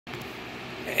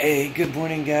Hey, good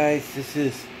morning, guys. This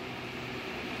is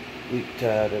week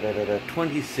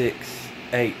 26,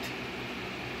 8,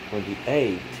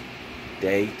 28,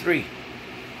 day 3.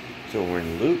 So we're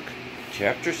in Luke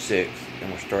chapter 6,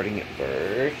 and we're starting at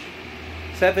verse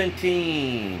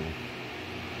 17.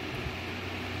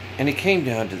 And he came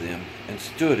down to them and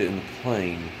stood in the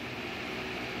plain,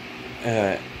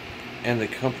 and the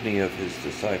company of his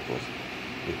disciples,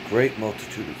 with great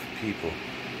multitude of people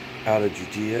out of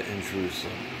Judea and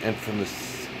Jerusalem, and from the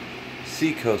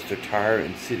sea coast of Tyre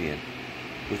and Sidon,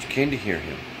 which came to hear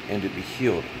him, and to be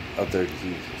healed of their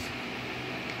diseases.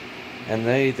 And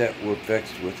they that were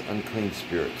vexed with unclean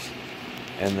spirits,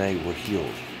 and they were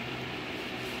healed.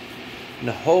 And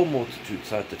the whole multitude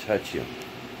sought to touch him,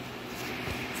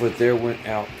 for there went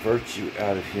out virtue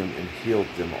out of him, and healed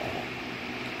them all.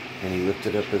 And he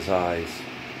lifted up his eyes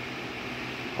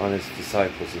on his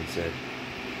disciples, and said,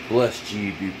 Blessed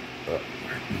ye be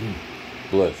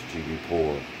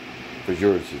poor, for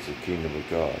yours is the kingdom of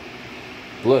God.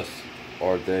 Blessed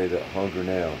are they that hunger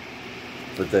now,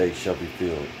 for they shall be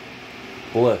filled.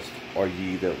 Blessed are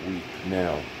ye that weep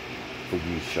now, for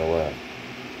ye shall laugh.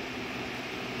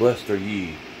 Blessed are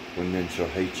ye when men shall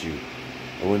hate you,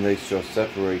 and when they shall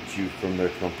separate you from their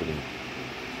company,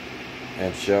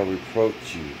 and shall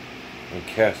reproach you, and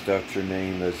cast out your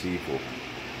name as evil,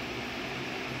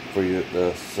 for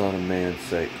the Son of Man's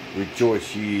sake.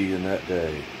 Rejoice ye in that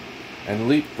day, and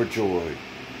leap for joy.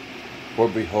 For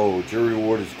behold, your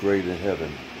reward is great in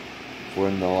heaven. For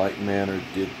in the like manner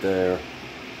did their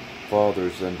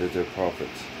fathers unto their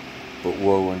prophets. But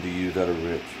woe unto you that are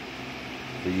rich,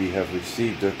 for ye have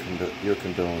received your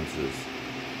condolences.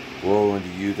 Woe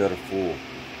unto you that are full,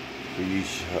 for ye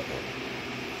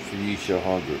shall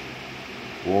hunger.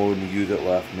 Woe unto you that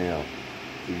laugh now,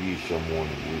 for ye shall mourn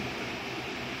and weep.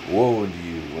 Woe unto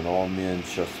you when all men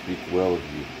shall speak well of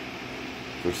you,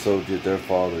 for so did their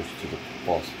fathers to the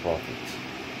false prophets.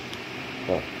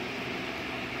 Well,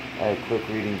 I had a quick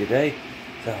reading today,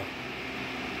 so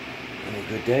have a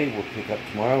good day. We'll pick up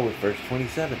tomorrow with verse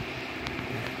 27.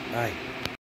 Bye.